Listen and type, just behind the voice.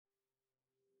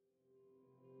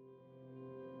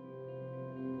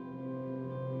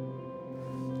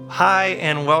Hi,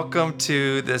 and welcome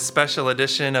to this special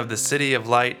edition of the City of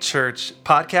Light Church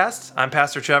podcast. I'm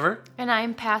Pastor Trevor. And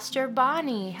I'm Pastor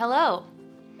Bonnie. Hello.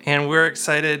 And we're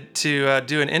excited to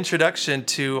do an introduction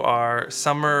to our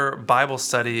summer Bible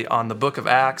study on the book of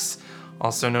Acts,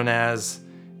 also known as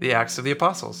the Acts of the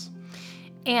Apostles.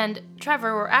 And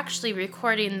Trevor, we're actually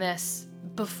recording this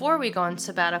before we go on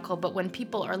sabbatical, but when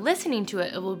people are listening to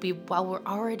it, it will be while we're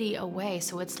already away.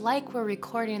 So it's like we're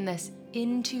recording this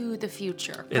into the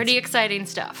future. Pretty exciting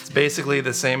stuff. It's basically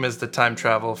the same as the time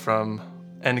travel from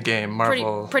Endgame,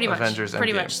 Marvel, pretty Avengers, much,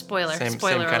 pretty Endgame. much. Spoiler Same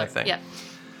alert. kind of thing. Yeah.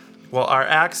 Well, our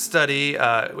Acts study,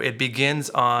 it begins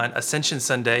on Ascension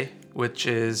Sunday, which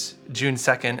is June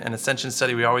 2nd. And Ascension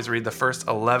study, we always read the first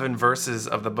 11 verses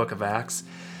of the book of Acts.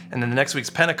 And then the next week's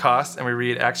Pentecost, and we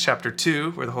read Acts chapter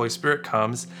 2, where the Holy Spirit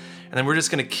comes. And then we're just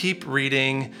going to keep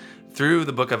reading through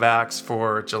the book of Acts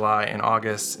for July and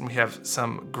August. And we have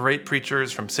some great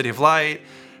preachers from City of Light,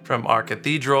 from our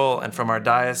cathedral, and from our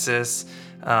diocese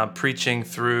preaching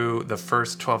through the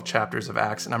first 12 chapters of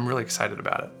Acts. And I'm really excited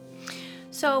about it.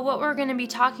 So what we're going to be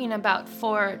talking about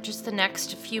for just the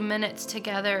next few minutes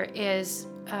together is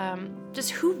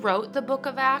just who wrote the book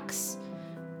of Acts,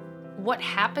 what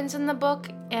happens in the book,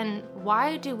 and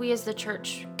why do we as the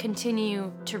church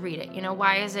continue to read it? You know,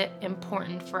 why is it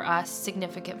important for us,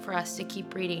 significant for us to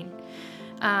keep reading?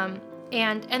 And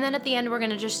then at the end, we're going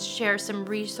to just share some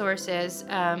resources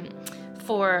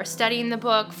for studying the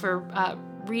book, for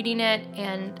reading it,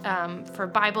 and for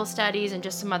Bible studies, and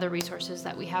just some other resources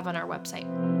that we have on our website.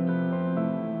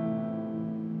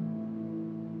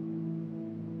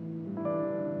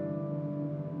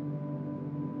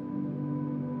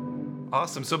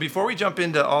 Awesome. So before we jump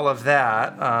into all of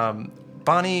that,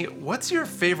 Bonnie, what's your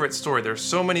favorite story? There's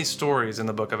so many stories in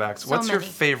the book of Acts. What's your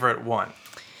favorite one?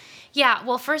 Yeah,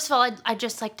 well, first of all, I'd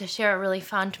just like to share a really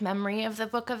fond memory of the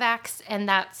book of Acts, and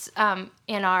that's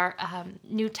in our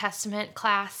New Testament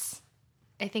class.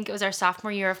 I think it was our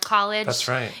sophomore year of college. That's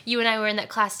right. You and I were in that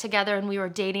class together, and we were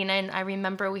dating, and I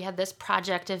remember we had this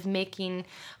project of making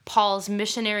Paul's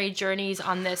missionary journeys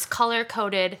on this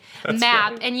color-coded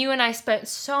map, right. and you and I spent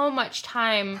so much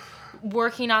time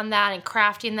working on that and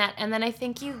crafting that, and then I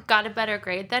think you got a better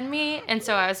grade than me, and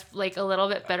so I was like a little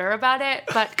bit bitter about it,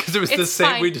 but because it was the same.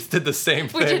 Fine. We just did the same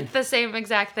thing. We did the same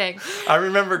exact thing. I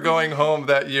remember going home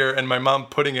that year and my mom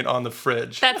putting it on the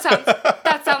fridge. That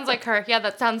sounds like her. Yeah,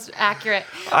 that sounds accurate.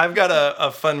 I've got a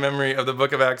fun memory of the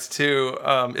book of Acts too.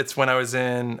 It's when I was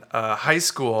in high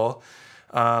school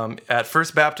at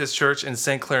First Baptist Church in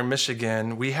St. Clair,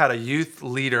 Michigan. We had a youth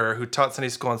leader who taught Sunday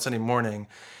school on Sunday morning,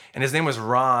 and his name was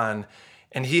Ron.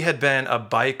 And he had been a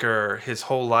biker his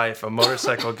whole life, a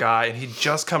motorcycle guy, and he'd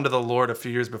just come to the Lord a few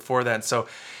years before that. And so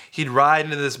he'd ride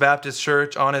into this Baptist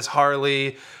church on his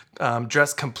Harley,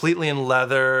 dressed completely in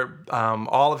leather,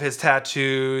 all of his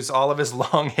tattoos, all of his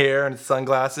long hair and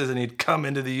sunglasses, and he'd come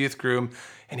into the youth room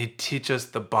and he'd teach us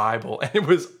the Bible. And it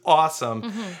was awesome.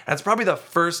 Mm-hmm. And it's probably the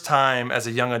first time as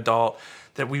a young adult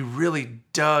that we really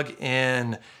dug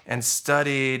in and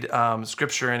studied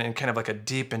scripture in kind of like a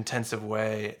deep, intensive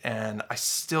way. And I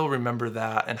still remember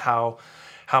that and how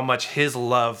much his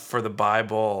love for the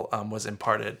Bible was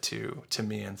imparted to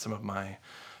me and some of my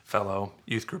fellow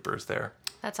youth groupers there.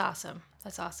 That's awesome.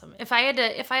 That's awesome. If I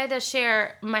had to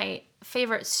share my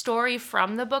favorite story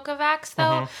from the book of Acts, though,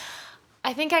 mm-hmm.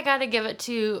 I think I got to give it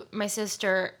to my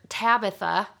sister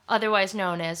Tabitha, otherwise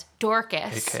known as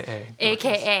Dorcas.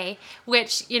 AKA,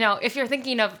 which, you know, if you're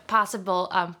thinking of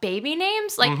possible baby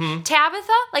names, like mm-hmm.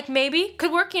 Tabitha, like maybe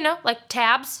could work, you know, like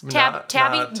Tabby,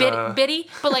 Biddy,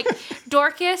 but like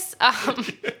Dorcas,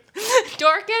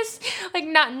 Dorcas, like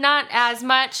not as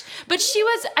much. But she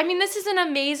was, I mean, this is an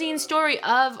amazing story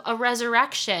of a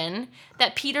resurrection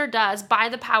that Peter does by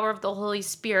the power of the Holy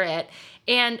Spirit.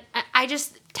 And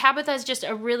Tabitha is just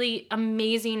a really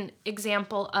amazing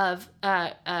example of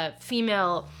a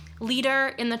female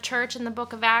leader in the church in the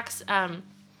book of Acts.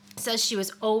 Says she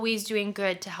was always doing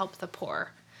good to help the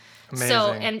poor.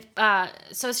 Amazing.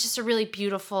 So it's just a really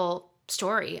beautiful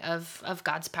story of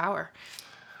God's power.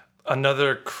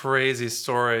 Another crazy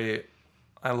story.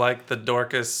 I like the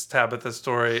Dorcas Tabitha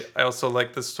story. I also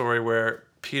like the story where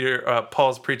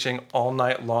Paul's preaching all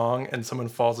night long and someone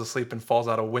falls asleep and falls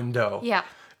out a window. Yeah.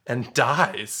 And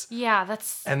dies. Yeah,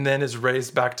 and then is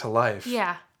raised back to life.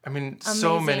 Yeah. I mean, amazing,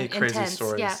 so many crazy intense,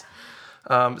 stories.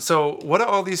 Yeah. So what do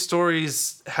all these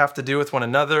stories have to do with one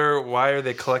another? Why are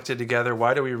they collected together?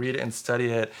 Why do we read it and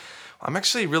study it? I'm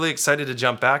actually really excited to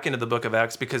jump back into the book of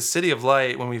Acts because City of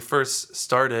Light, when we first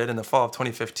started in the fall of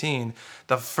 2015,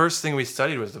 the first thing we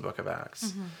studied was the book of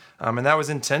Acts. Mm-hmm. And that was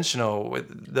intentional.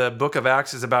 The book of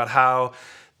Acts is about how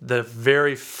the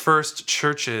very first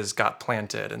churches got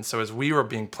planted. And so as we were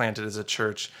being planted as a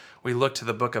church, we looked to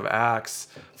the book of Acts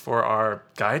for our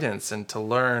guidance and to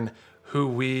learn who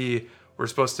we were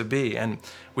supposed to be. And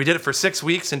we did it for 6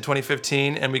 weeks in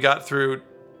 2015, and we got through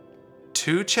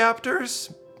 2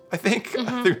 chapters, I think.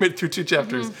 I think we made it through 2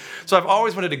 chapters. So I've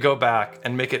always wanted to go back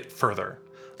and make it further.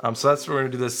 So that's what we're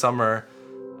going to do this summer.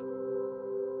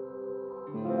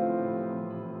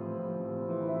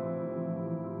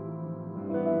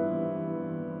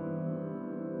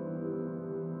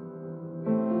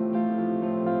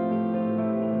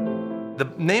 The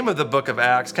name of the book of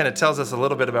Acts kind of tells us a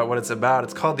little bit about what it's about.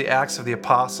 It's called the Acts of the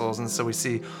Apostles. And so we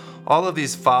see all of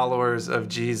these followers of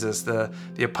Jesus, the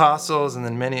apostles and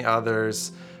then many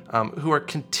others who are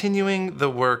continuing the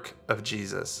work of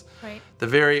Jesus. Right. The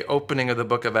very opening of the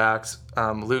book of Acts,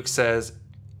 Luke says,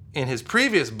 in his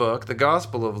previous book, the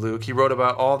Gospel of Luke, he wrote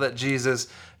about all that Jesus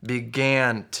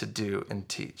began to do and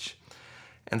teach.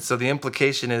 And so the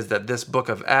implication is that this book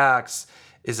of Acts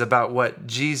is about what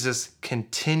Jesus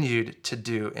continued to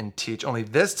do and teach. Only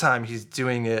this time he's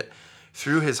doing it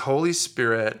through his Holy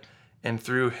Spirit and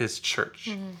through his church.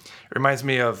 It reminds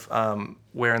me of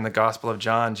where in the Gospel of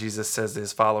John, Jesus says to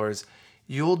his followers,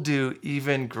 "You'll do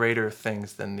even greater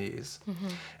things than these."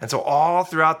 And so all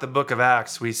throughout the book of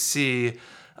Acts, we see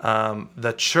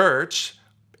the church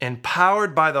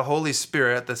empowered by the Holy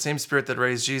Spirit, the same Spirit that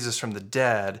raised Jesus from the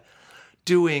dead,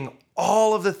 doing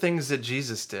all of the things that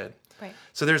Jesus did. Right.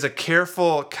 So there's a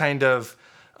careful kind of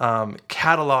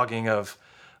cataloging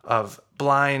of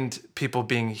blind people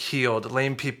being healed,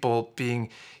 lame people being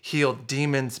healed,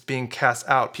 demons being cast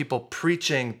out, people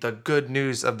preaching the good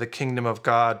news of the kingdom of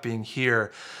God being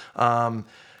here, and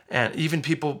even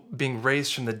people being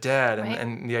raised from the dead. Right.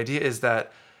 And the idea is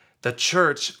that the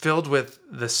church filled with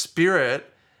the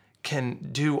Spirit can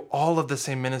do all of the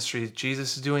same ministry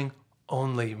Jesus is doing,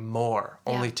 only more,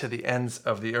 only to the ends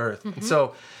of the earth. And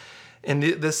so in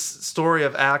this story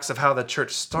of Acts of how the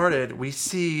church started, we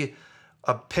see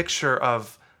a picture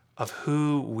of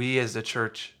who we as the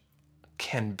church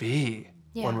can be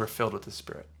when we're filled with the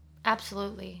Spirit.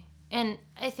 Absolutely. And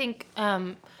I think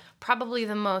probably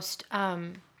the most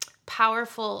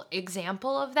powerful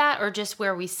example of that, or just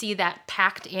where we see that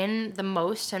packed in the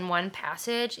most in one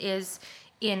passage, is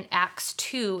in Acts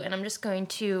 2. And I'm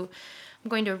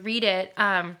going to read it.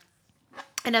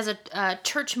 And as a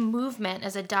church movement,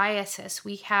 as a diocese,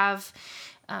 we have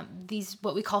these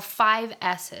what we call 5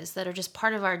 S's that are just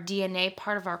part of our DNA,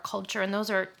 part of our culture, and those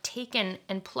are taken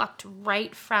and plucked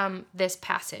right from this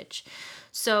passage.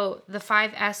 So the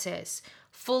 5 S's: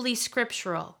 fully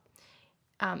scriptural.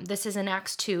 This is in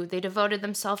Acts 2. They devoted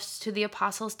themselves to the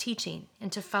apostles' teaching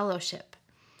and to fellowship.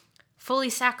 Fully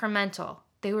sacramental.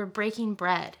 They were breaking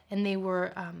bread and they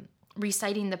were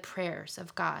reciting the prayers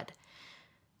of God.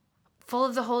 Full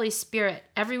of the Holy Spirit,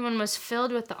 everyone was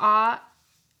filled with awe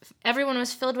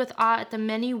at the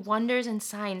many wonders and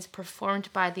signs performed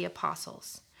by the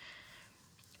apostles.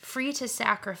 Free to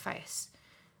sacrifice.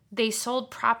 They sold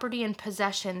property and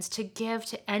possessions to give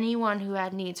to anyone who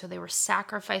had need, so they were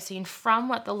sacrificing from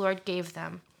what the Lord gave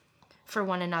them for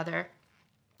one another.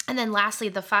 And then lastly,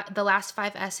 the last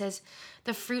 5 S's,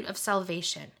 the fruit of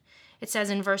salvation. It says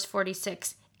in verse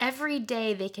 46, every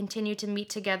day they continued to meet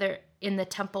together in the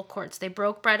temple courts. They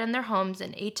broke bread in their homes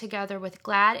and ate together with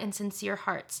glad and sincere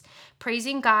hearts,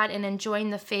 praising God and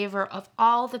enjoying the favor of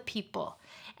all the people.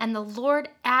 And the Lord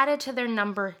added to their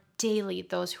number daily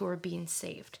those who were being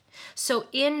saved. So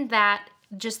in that,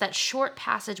 just that short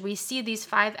passage, we see these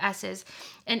 5 S's,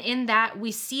 and in that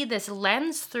we see this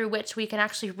lens through which we can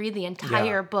actually read the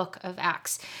entire book of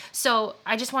Acts. So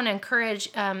I just want to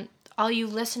encourage all you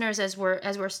listeners as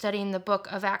we're studying the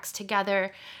book of Acts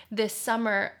together this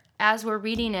summer, as we're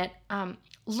reading it,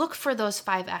 look for those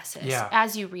 5 S's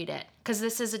as you read it, because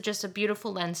this is just a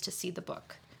beautiful lens to see the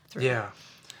book through.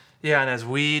 Yeah, and as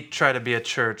we try to be a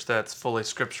church that's fully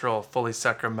scriptural, fully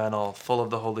sacramental, full of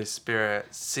the Holy Spirit,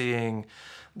 seeing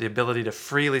the ability to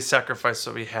freely sacrifice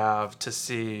what we have, to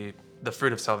see the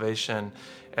fruit of salvation,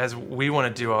 as we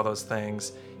want to do all those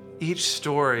things, each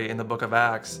story in the book of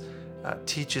Acts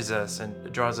teaches us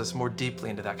and draws us more deeply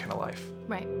into that kind of life.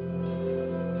 Right.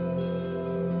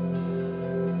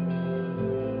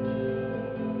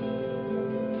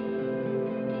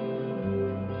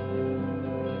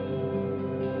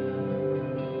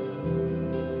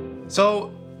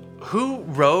 So, who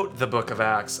wrote the book of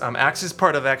Acts? Acts is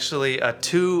part of actually a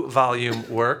 2-volume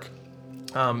work.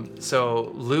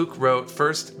 So Luke wrote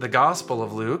first the Gospel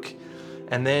of Luke,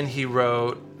 and then he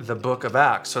wrote the book of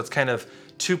Acts. So it's kind of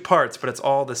 2 parts, but it's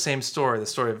all the same story, the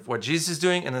story of what Jesus is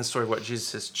doing and then the story of what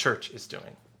Jesus' church is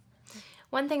doing.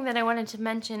 One thing that I wanted to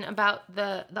mention about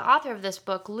the author of this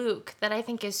book, Luke, that I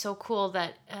think is so cool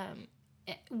that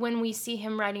when we see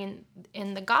him writing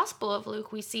in the Gospel of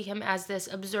Luke, we see him as this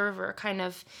observer, kind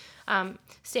of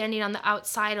standing on the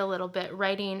outside a little bit,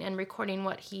 writing and recording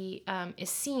what he is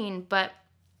seeing. But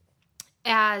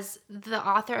as the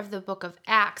author of the book of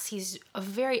Acts, he's a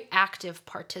very active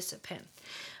participant.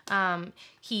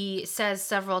 He says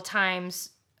several times,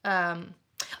 Acts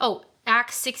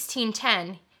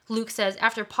 16:10, Luke says,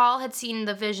 after Paul had seen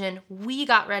the vision, we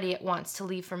got ready at once to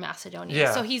leave for Macedonia.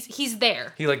 Yeah. So he's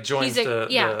there. He like joins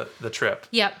the trip.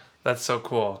 Yep. That's so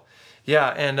cool. Yeah,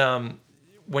 and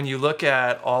when you look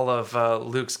at all of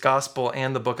Luke's gospel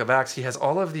and the book of Acts, he has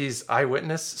all of these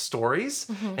eyewitness stories,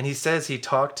 and he says he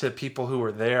talked to people who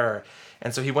were there.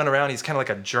 And so he went around, he's kind of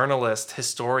like a journalist,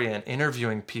 historian,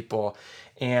 interviewing people.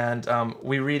 And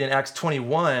we read in Acts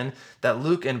 21 that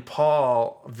Luke and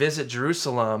Paul visit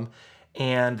Jerusalem,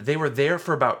 and they were there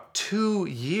for about 2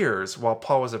 years while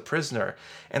Paul was a prisoner.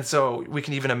 And so we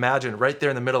can even imagine right there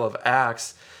in the middle of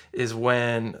Acts is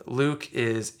when Luke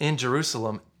is in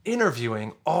Jerusalem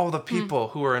interviewing all the people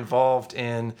who were involved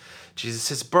in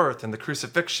Jesus' birth and the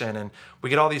crucifixion. And we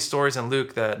get all these stories in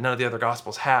Luke that none of the other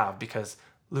Gospels have because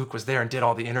Luke was there and did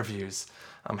all the interviews.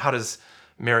 How does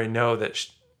Mary know that...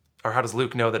 Or how does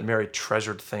Luke know that Mary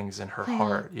treasured things in her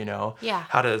heart, you know? Yeah.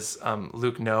 How does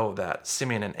Luke know that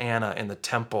Simeon and Anna in the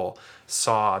temple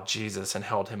saw Jesus and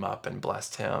held him up and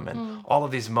blessed him? And all of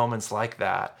these moments like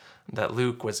that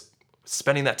Luke was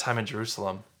spending that time in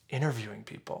Jerusalem interviewing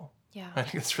people. Yeah. I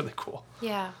think it's really cool.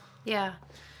 Yeah. Yeah.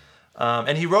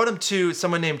 And he wrote them to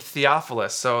someone named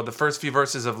Theophilus. So the first few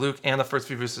verses of Luke and the first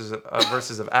few verses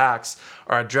of Acts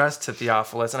are addressed to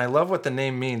Theophilus. And I love what the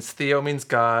name means. Theo means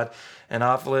God, and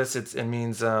Ophilus, it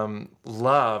means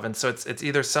love. And so it's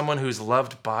either someone who's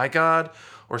loved by God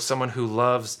or someone who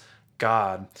loves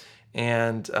God.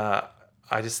 And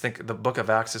I just think the book of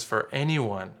Acts is for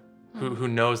anyone who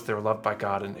knows they're loved by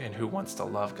God and who wants to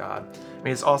love God. I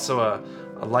mean, it's also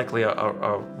likely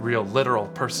a real literal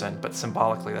person, but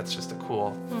symbolically that's just a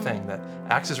cool thing that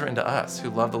Acts is written to us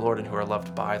who love the Lord and who are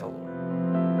loved by the Lord.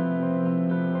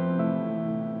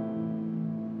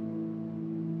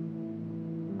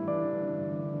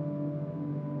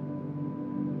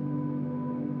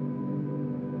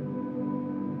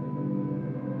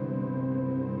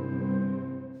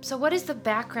 So what is the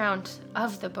background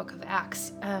of the book of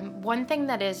Acts? One thing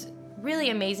that is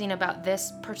really amazing about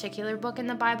this particular book in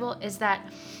the Bible is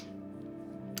that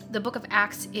the book of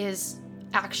Acts is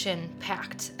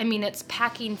action-packed. I mean, it's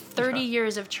packing 30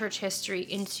 years of church history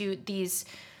into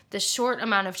the short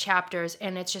amount of chapters,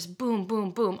 and it's just boom,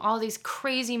 boom, boom. All these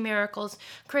crazy miracles,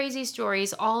 crazy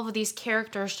stories, all of these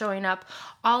characters showing up,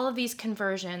 all of these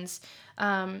conversions.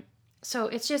 So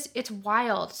it's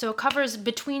wild. So it covers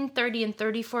between 30 and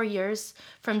 34 years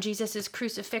from Jesus'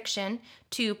 crucifixion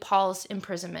to Paul's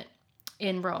imprisonment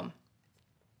in Rome.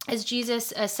 As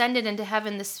Jesus ascended into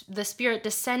heaven, the Spirit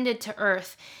descended to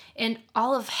earth, and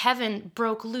all of heaven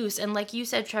broke loose. And like you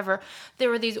said, Trevor, there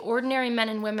were these ordinary men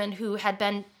and women who had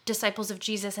been disciples of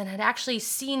Jesus and had actually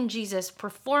seen Jesus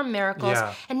perform miracles,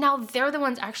 and now they're the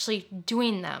ones actually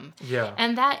doing them. Yeah.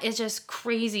 And that is just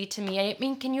crazy to me. I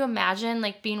mean, can you imagine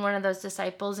like being one of those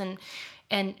disciples and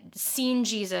seeing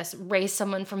Jesus raise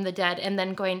someone from the dead and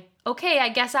then going, okay, I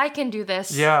guess I can do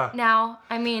this now.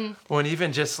 I mean... Well, and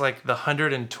even just like the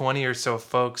 120 or so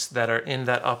folks that are in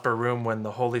that upper room when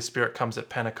the Holy Spirit comes at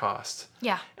Pentecost.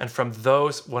 Yeah. And from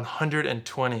those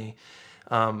 120,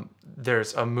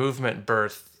 there's a movement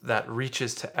birth that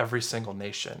reaches to every single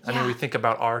nation. I mean, we think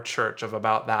about our church of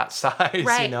about that size,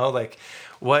 right. You know, like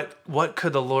what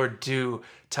could the Lord do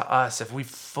to us if we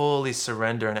fully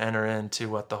surrender and enter into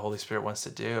what the Holy Spirit wants to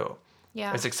do?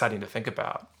 Yeah. It's exciting to think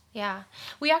about. Yeah.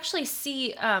 We actually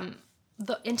see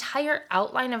the entire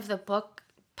outline of the book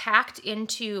packed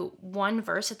into one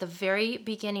verse at the very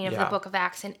beginning of the book of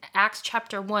Acts, in Acts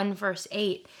chapter 1, verse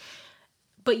 8.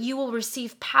 But you will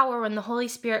receive power when the Holy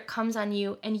Spirit comes on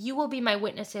you, and you will be my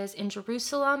witnesses in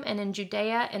Jerusalem and in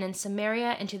Judea and in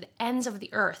Samaria and to the ends of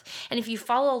the earth. And if you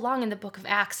follow along in the book of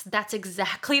Acts, that's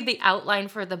exactly the outline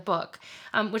for the book,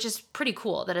 which is pretty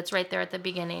cool that it's right there at the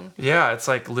beginning. Yeah, it's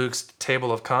like Luke's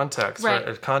table of contents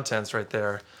right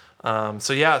there.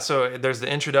 So there's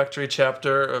the introductory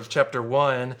chapter of chapter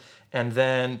 1, and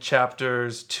then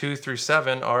chapters 2 through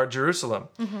 7 are Jerusalem.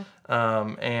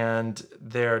 And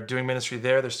they're doing ministry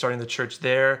there. They're starting the church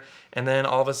there. And then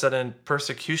all of a sudden,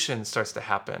 persecution starts to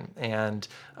happen. And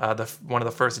one of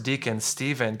the first deacons,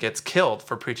 Stephen, gets killed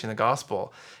for preaching the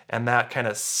gospel. And that kind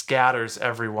of scatters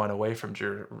everyone away from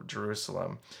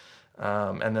Jerusalem.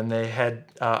 And then they head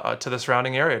to the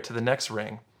surrounding area, to the next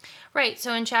ring. Right.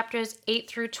 So in chapters 8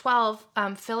 through 12,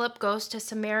 Philip goes to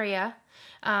Samaria,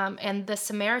 and the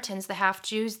Samaritans, the half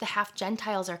Jews, the half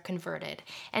Gentiles, are converted.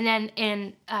 And then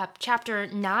in chapter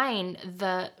 9,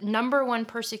 the number one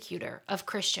persecutor of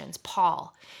Christians,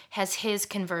 Paul, has his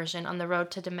conversion on the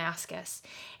road to Damascus.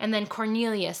 And then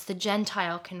Cornelius, the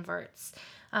Gentile, converts.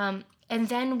 And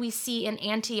then we see in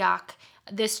Antioch,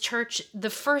 this church,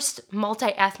 the first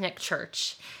multi-ethnic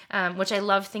church, which I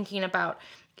love thinking about,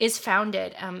 is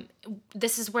founded.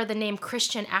 This is where the name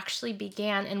Christian actually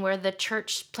began and where the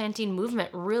church planting movement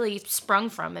really sprung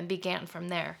from and began from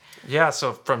there. Yeah,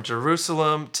 so from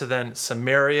Jerusalem to then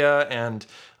Samaria, and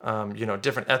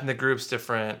different ethnic groups,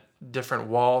 different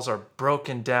walls are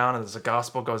broken down as the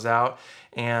gospel goes out.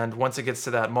 And once it gets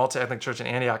to that multi-ethnic church in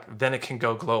Antioch, then it can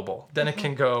go global. Then it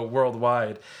can go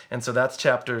worldwide. And so that's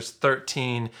chapters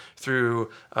 13 through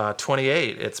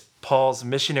 28. It's Paul's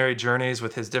missionary journeys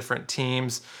with his different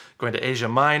teams, going to Asia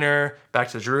Minor, back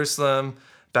to Jerusalem,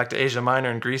 back to Asia Minor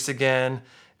and Greece again.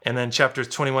 And then chapters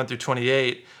 21 through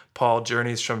 28, Paul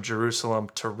journeys from Jerusalem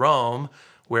to Rome,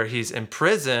 where he's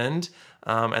imprisoned.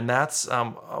 And that's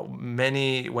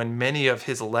when many of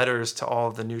his letters to all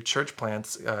of the new church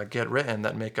plants get written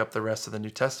that make up the rest of the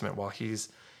New Testament while he's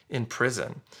in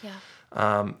prison.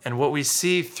 Yeah. And what we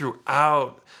see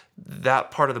throughout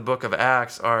that part of the book of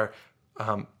Acts are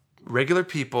regular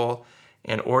people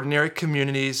and ordinary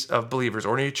communities of believers,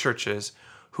 ordinary churches,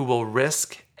 who will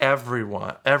risk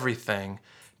everything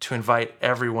to invite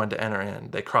everyone to enter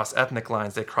in. They cross ethnic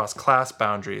lines, they cross class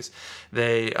boundaries,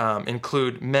 they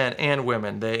include men and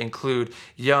women, they include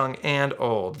young and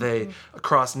old, they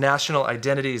cross national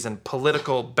identities and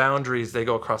political boundaries, they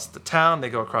go across the town, they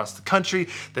go across the country,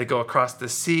 they go across the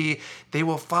sea. They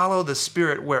will follow the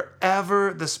Spirit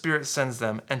wherever the Spirit sends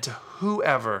them and to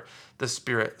whoever the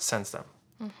Spirit sends them.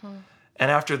 Mm-hmm.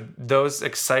 And after those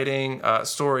exciting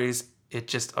stories, it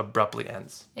just abruptly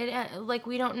ends.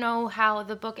 We don't know how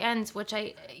the book ends, which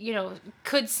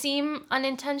could seem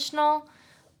unintentional,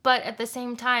 but at the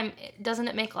same time, doesn't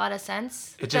it make a lot of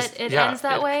sense that it ends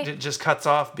that way? It just cuts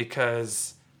off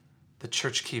because the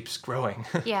church keeps growing.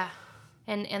 Yeah.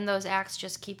 And those acts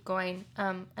just keep going.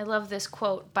 I love this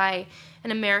quote by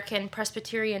an American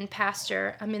Presbyterian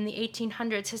pastor in the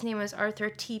 1800s. His name was Arthur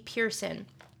T. Pearson.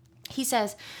 He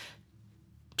says,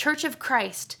 "Church of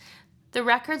Christ, the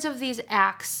records of these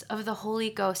acts of the Holy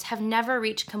Ghost have never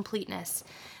reached completeness.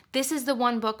 This is the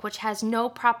one book which has no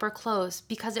proper close,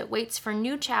 because it waits for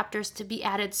new chapters to be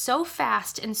added so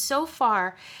fast and so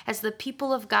far as the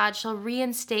people of God shall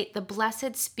reinstate the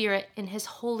blessed Spirit in his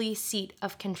holy seat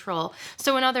of control."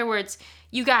 So in other words,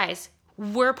 you guys,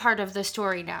 we're part of the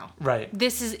story now. Right.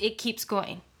 It keeps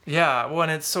going. Yeah, well,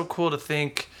 and it's so cool to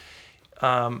think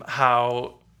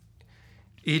how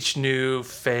each new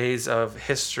phase of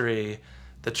history,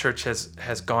 the church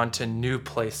has gone to new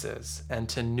places and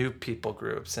to new people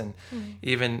groups. And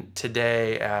even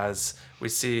today, as we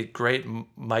see great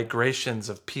migrations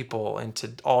of people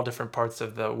into all different parts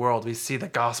of the world, we see the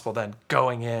gospel then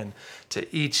going in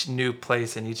to each new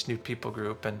place and each new people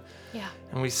group. And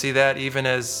we see that even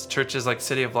as churches like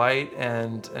City of Light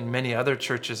and many other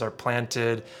churches are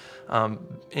planted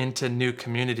into new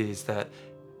communities, that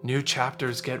new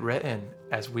chapters get written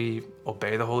as we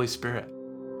obey the Holy Spirit.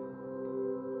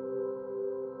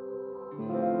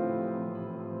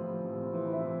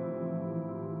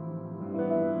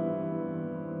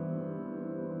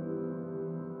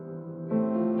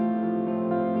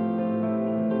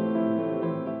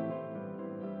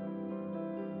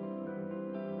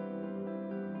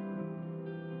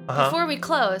 Before we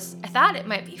close, I thought it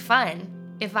might be fun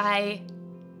if I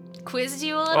quizzed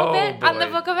you a little bit on the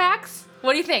Book of Acts.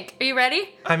 What do you think? Are you ready?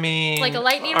 I mean... Like a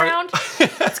lightning round?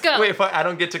 Let's go. Wait, I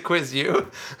don't get to quiz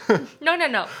you?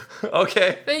 No.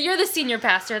 Okay. But you're the senior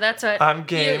pastor. That's what... I'm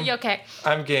game. Okay.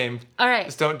 I'm game. All right.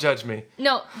 Just don't judge me.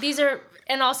 No, these are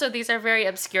very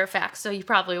obscure facts, so you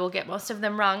probably will get most of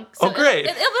them wrong. So great.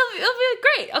 It'll be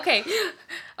great.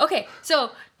 Okay,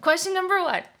 so question number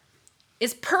 1.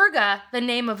 Is Perga the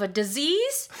name of a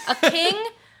disease, a king,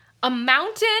 a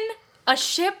mountain, a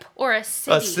ship, or a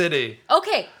city? A city.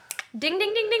 Okay. Ding,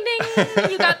 ding, ding, ding,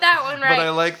 ding. You got that one right. But I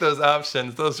like those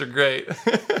options. Those are great.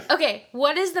 Okay.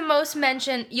 What is the most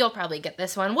mentioned... You'll probably get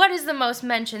this one. What is the most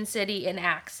mentioned city in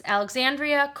Acts?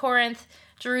 Alexandria, Corinth,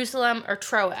 Jerusalem, or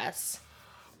Troas?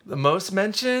 The most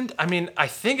mentioned? I mean, I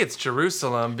think it's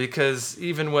Jerusalem, because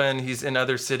even when he's in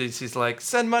other cities, he's like,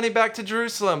 send money back to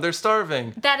Jerusalem. They're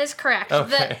starving. That is correct.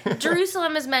 Okay.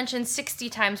 Jerusalem is mentioned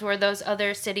 60 times, where those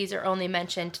other cities are only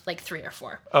mentioned like 3 or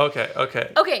 4. Okay.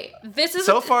 Okay, this is...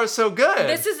 So far, so good.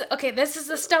 This is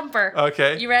the stumper.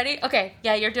 Okay. You ready? Okay,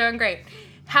 yeah, you're doing great.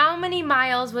 How many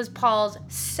miles was Paul's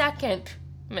second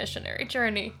missionary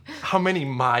journey? How many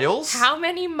miles? How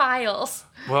many miles?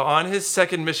 Well, on his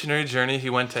second missionary journey, he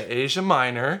went to Asia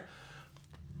Minor.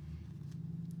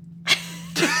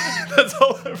 That's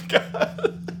all I've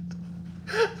got.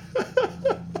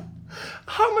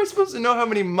 How am I supposed to know how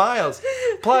many miles?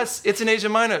 Plus, it's in Asia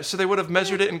Minor, so they would have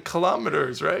measured it in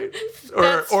kilometers, right?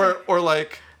 Or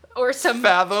like or some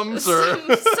fathoms, or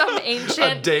some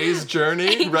ancient a day's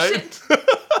journey, right?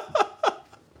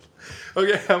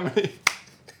 Okay, how many?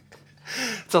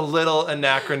 It's a little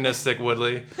anachronistic,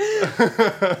 Woodley.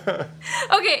 Okay,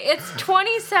 it's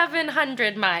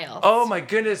 2,700 miles. Oh my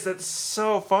goodness, that's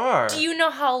so far. Do you know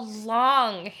how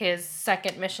long his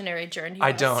second missionary journey was?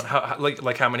 I don't.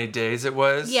 Like how many days it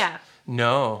was? Yeah.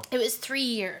 No. It was 3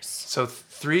 years. So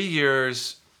 3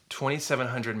 years,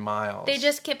 2,700 miles. They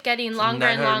just kept getting longer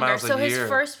and 900 longer. miles a So his year.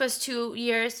 first was 2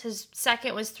 years, his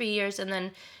second was 3 years, and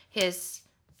then his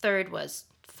third was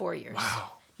 4 years.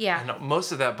 Wow. Yeah. And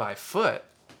most of that by foot.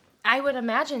 I would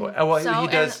imagine. Well, so, he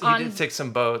does. and He did take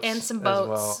some boats and some as boats,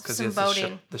 well, because he some has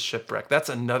boating. the shipwreck. That's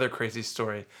another crazy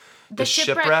story. The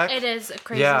shipwreck. It is a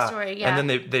crazy story. Yeah. And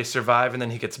then they survive, and then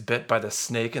he gets bit by the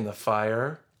snake in the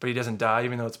fire, but he doesn't die,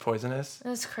 even though it's poisonous.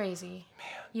 That's crazy.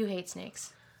 Man, you hate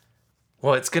snakes.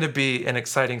 Well, it's going to be an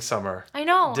exciting summer. I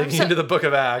know. Digging into the Book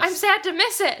of Acts. I'm sad to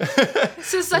miss it.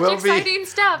 This is such We'll exciting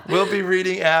stuff. We'll be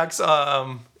reading Acts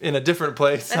in a different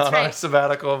place That's on right. our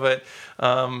sabbatical, but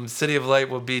City of Light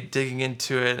will be digging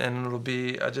into it, and it'll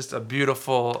be just a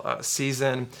beautiful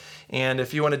season. And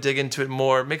if you want to dig into it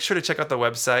more, make sure to check out the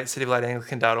website,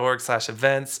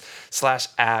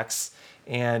 cityoflightanglican.org/events/acts.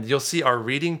 And you'll see our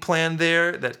reading plan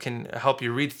there that can help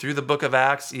you read through the Book of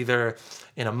Acts, either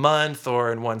in a month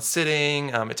or in one sitting.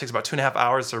 It takes about 2.5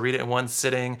 hours to read it in one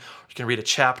sitting. You can read a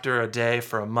chapter a day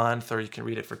for a month, or you can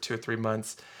read it for 2 or 3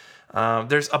 months.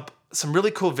 There's some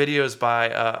really cool videos by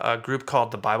a group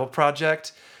called The Bible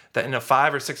Project that in a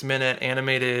 5 or 6 minute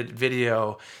animated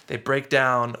video, they break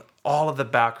down all of the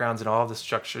backgrounds and all of the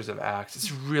structures of Acts.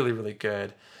 It's really, really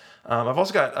good. I've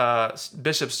also got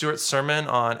Bishop Stewart's sermon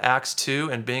on Acts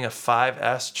 2 and being a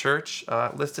 5S church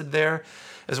listed there,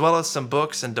 as well as some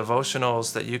books and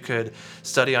devotionals that you could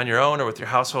study on your own or with your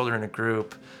household or in a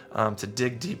group to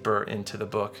dig deeper into the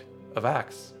book of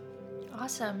Acts.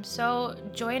 Awesome. So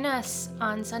join us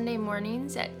on Sunday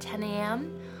mornings at 10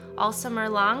 a.m. all summer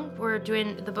long. We're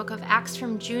doing the book of Acts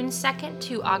from June 2nd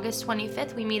to August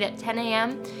 25th. We meet at 10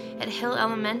 a.m. at Hill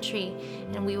Elementary,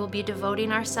 and we will be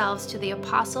devoting ourselves to the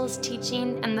apostles'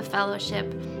 teaching and the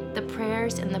fellowship, the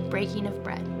prayers, and the breaking of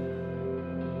bread.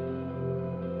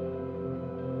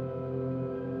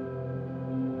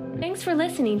 Thanks for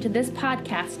listening to this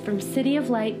podcast from City of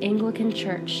Light Anglican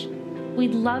Church.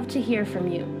 We'd love to hear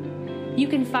from you. You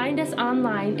can find us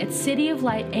online at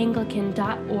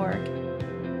cityoflightanglican.org.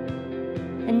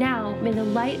 And now, may the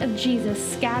light of Jesus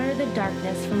scatter the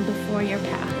darkness from before your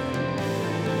path.